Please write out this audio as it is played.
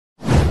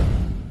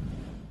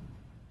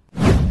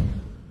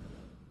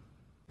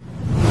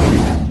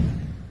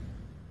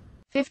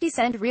50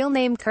 Cent real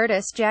name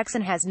Curtis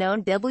Jackson has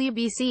known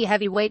WBC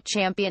heavyweight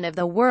champion of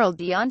the world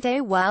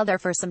Deontay Wilder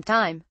for some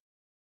time.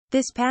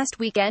 This past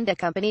weekend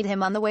accompanied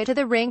him on the way to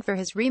the ring for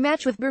his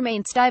rematch with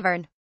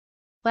stiverne.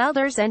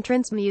 Wilder's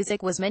entrance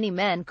music was Many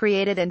Men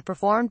created and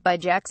performed by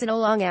Jackson.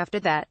 Long after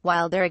that,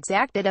 Wilder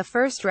exacted a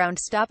first-round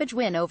stoppage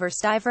win over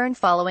stiverne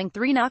following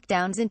 3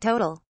 knockdowns in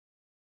total.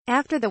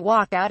 After the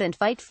walkout and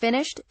fight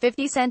finished,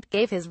 50 Cent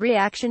gave his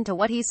reaction to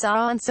what he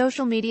saw on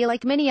social media.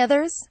 Like many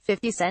others,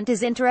 50 Cent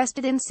is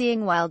interested in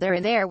seeing Wilder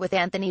in there with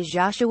Anthony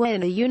Joshua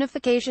in a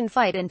unification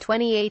fight in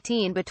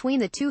 2018 between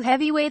the two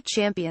heavyweight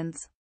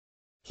champions.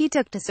 He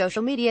took to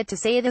social media to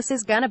say, "This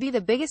is gonna be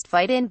the biggest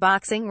fight in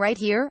boxing right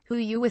here." Who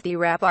You With The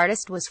rap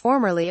artist was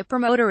formerly a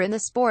promoter in the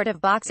sport of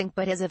boxing,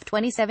 but as of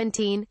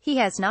 2017, he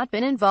has not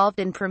been involved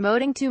in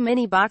promoting too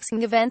many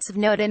boxing events of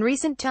note in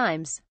recent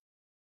times.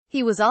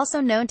 He was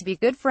also known to be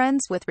good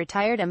friends with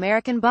retired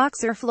American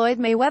boxer Floyd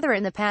Mayweather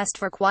in the past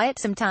for quite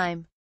some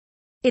time.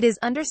 It is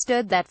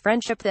understood that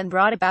friendship then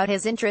brought about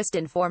his interest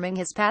in forming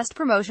his past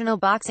promotional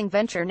boxing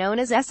venture known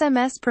as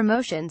SMS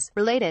Promotions,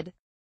 related